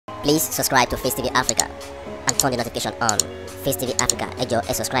Please subscribe to Facetv Africa and turn the notification on. Facetv Africa, ẹ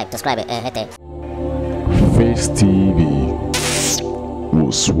jọ̀ọ́ subscribe hete. Facetv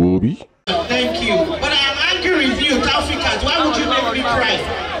was Swoby. Thank you. But I am angry with you, Taufikat. Why would you make me cry?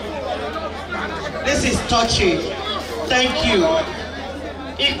 This is touching. Thank you.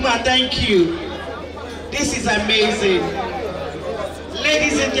 Ikma, thank you. This is amazing.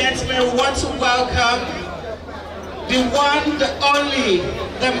 Ladies and gentlemen, we want to welcome the one, the only,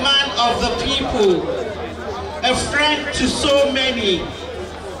 the man of the people, a friend to so many,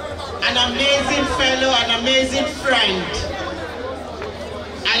 an amazing fellow, an amazing friend,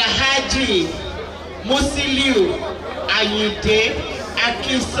 Alhaji Musiliu Ayinde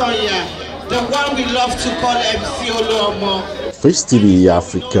Akisoya, the one we love to call MC Oluomo. Facetv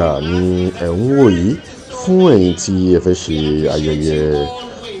Africa ni ẹ̀ ń wò yìí fún ẹ̀yin tí ẹ fẹ́ ṣe ayẹyẹ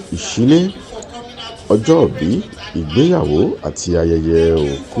ìṣílé, ọjọ́ ìbí, ìgbéyàwó àti ayẹyẹ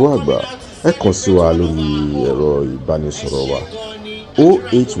òkú àgbà. Ẹ kàn sí wa lórí ẹ̀rọ ìbánisọ̀rọ̀ wa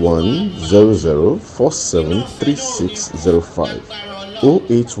 08100473605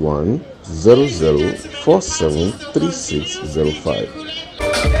 08100473605.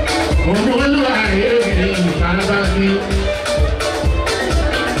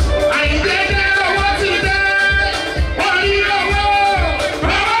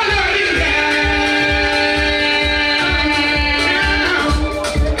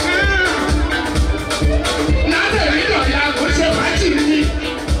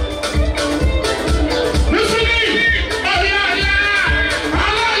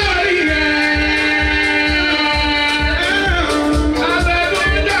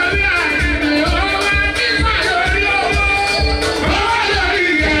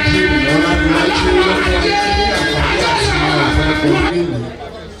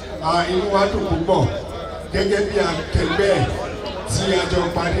 Inú wa dùn púpọ̀ gẹ́gẹ́ bí akẹgbẹ́ tí a jọ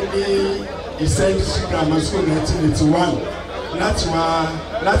parí ní Ìṣẹ́yìn Grammar School 1981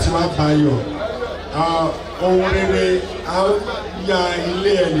 láti wá bayọ̀ ohun rere a ya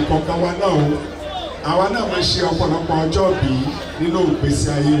ilé ẹnìkọ̀ọ̀kan wa náà o àwa náà máa ṣe ọ̀pọ̀lọpọ̀ ọjọ́ bí nínú ìgbésí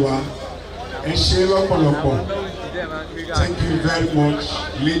ayé wa ẹ ṣe lọ́pọ̀lọpọ̀. Thank you very much,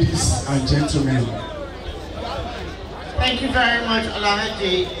 ladies and gentlemen. Thank you very much,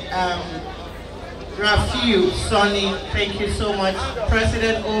 Alhaji Rafiu Sonny. Thank you so much,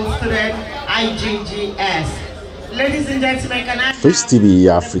 President Old Student IGGS. Ladies and gentlemen, can I... Facetv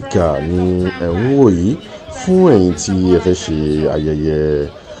Africa ni ẹ̀ ń wò yìí fún ẹ̀yin tí ẹ fẹ́ ṣe ayẹyẹ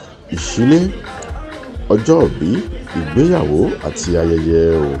ìṣílé, ọjọ́ ìbí, ìgbéyàwó àti ayẹyẹ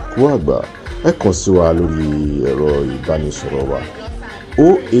òkú àgbà. Ẹ kàn sí wa lórí ẹ̀rọ ìbánisọ̀rọ̀ wa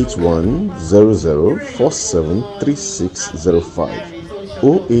 08100473605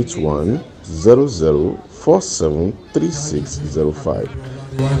 08100473605.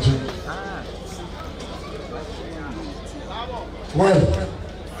 Well,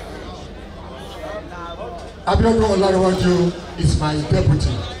 Abbey is my deputy.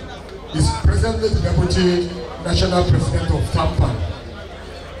 He's presently the deputy national president of Tampa.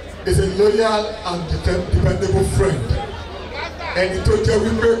 He's a loyal and dependable friend. Ẹni tó jẹ́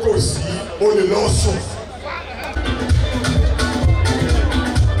wípé kò sí ó lè lọ sùn.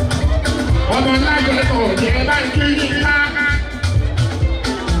 Ọmọ láyé ọ̀jẹ̀ bá ń kí ní ká.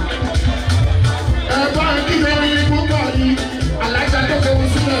 Ẹ̀bá ń kí lórí púpọ̀ yìí. Alájà tó fowó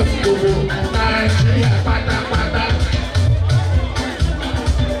sílẹ̀ fún gbogbo Nàìjíríà pátápátá.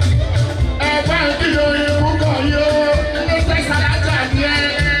 Ẹ̀bá ń kí lórí púpọ̀ yìí ó. Ilé iṣẹ́ alájà ni ẹ.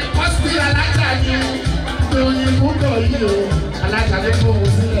 Hospital alájà ni lórí púpọ̀ yìí ó. Alájà tó fowó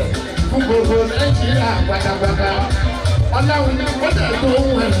sílẹ̀ fún gbogbo Nàìjíríà pátápátá. Ọlọ́run ní ó tẹ̀ tó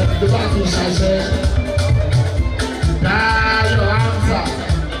ohun ẹ̀ ló bá fi ṣàṣẹ. Dáyọ̀ Hamza.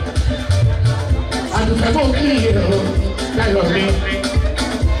 Àdùfẹ́ mọ̀ kí ìyẹn o, Dáyọ̀ mi.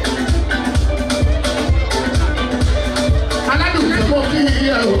 Aládùfẹ́ mọ̀ kí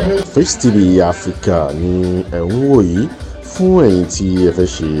ìyẹn o. Facetv Africa ni ẹ̀ ń wò yìí fún ẹ̀yin tí ẹ fẹ́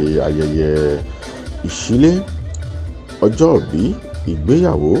ṣe ayẹyẹ ìṣílé, ọjọ́ ìbí,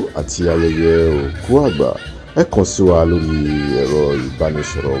 ìgbéyàwó àti ayẹyẹ òkú àgbà. Ẹ kàn sí wa lórí ẹ̀rọ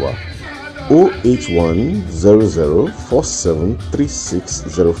ìbánisọ̀rọ̀ wa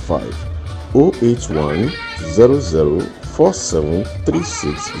 08100473605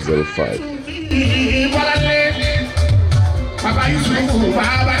 08100473605. Bàbá Yusufu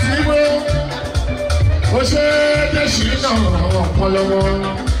bàbá Sibo ó ṣe é déṣì náà ọ̀pọ̀lọpọ̀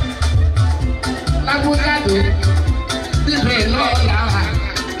lágbóyàdó bíbẹ̀ lọ́la.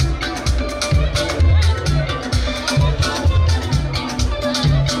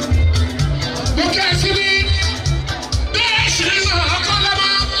 Mo kẹ́ ẹ sí ní déṣì náà ọ̀pọ̀lọpọ̀.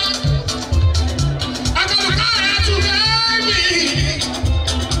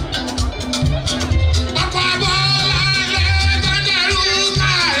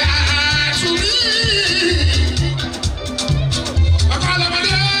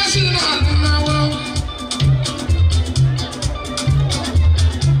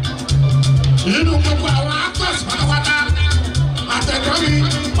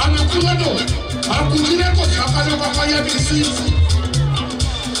 kọ́kọ́ yẹ mi sí.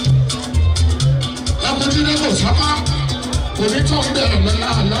 Lábójúlé kò sábà kò ní tó ń bẹ̀rẹ̀ lọ́la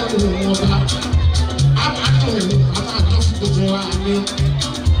lọ́rùn wọn bá. A máa dùn fún gbogbo wa ní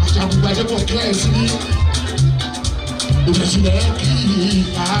Àjàgùnbádé kò kílẹ̀ sí ní. Ìrẹsìlẹ̀ kí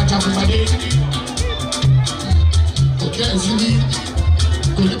Àjàgùnbádé kò kílẹ̀ sí ní.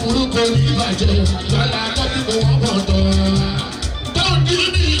 Kò ní burúkú ní ìbàjẹ́ lọ́la tọ́jú kò wọ́n bọ̀ tọ́. Tó ń dín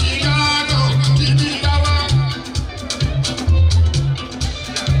ní ìyá náà kí ní ìyá wa.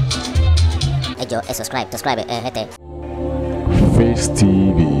 Ẹ jọ̀ọ́ ẹ subscribe hẹ́tẹ̀.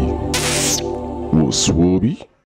 Facetv wò sùwòbí.